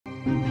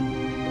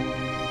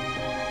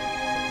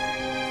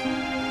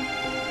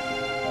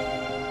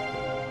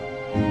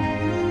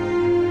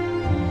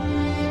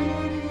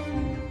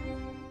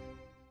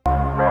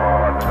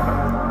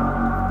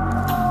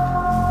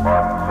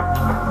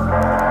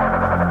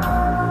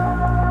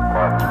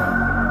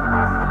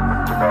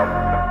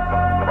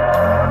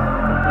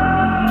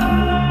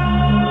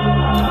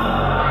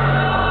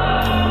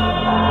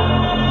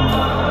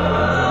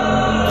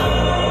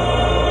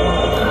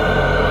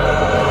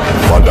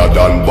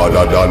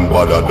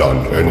Badder than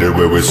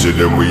anyway we see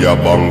them, we a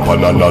bang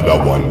pan another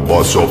one.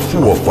 Bust up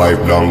 4 or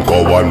 5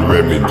 Blanco, 1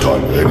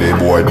 Remington. Any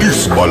boy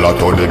this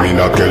ballot on them in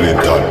a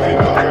Kellington.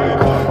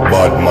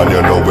 Bad man,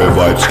 you know where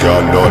vibes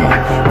can done.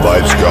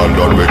 Vibes can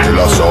done, we kill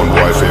a sound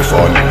boy for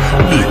fun.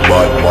 Big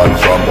bad man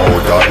from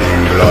outer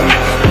England.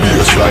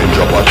 Bassline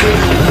drop, I tell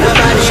you who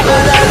is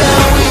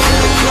done.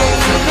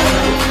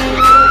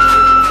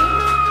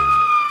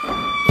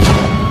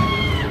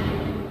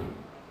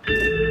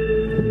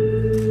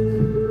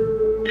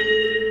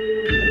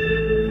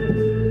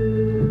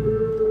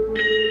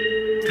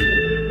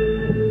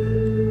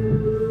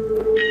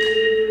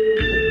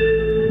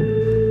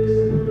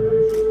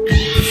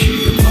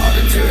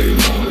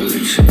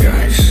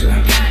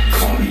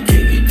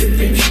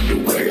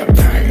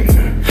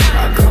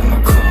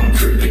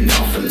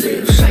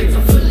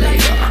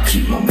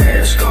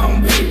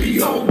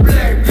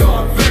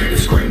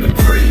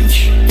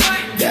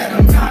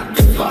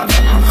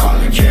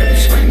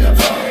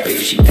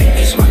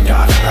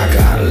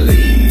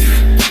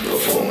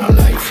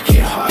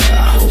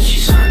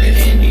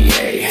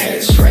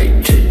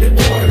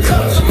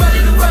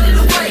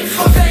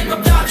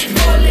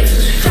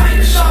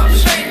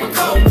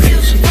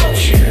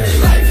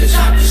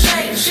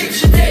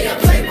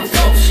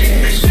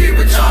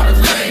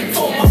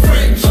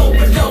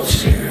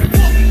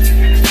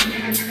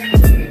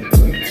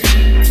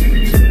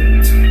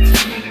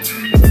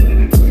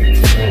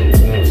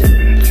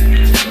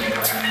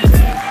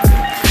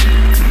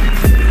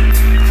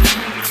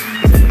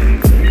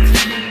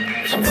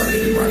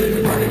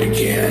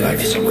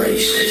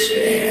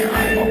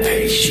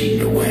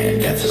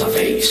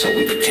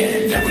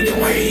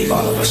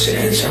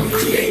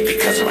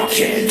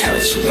 Tell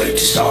us too late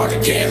to start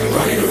again.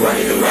 Running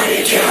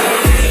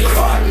again.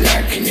 Caught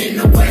like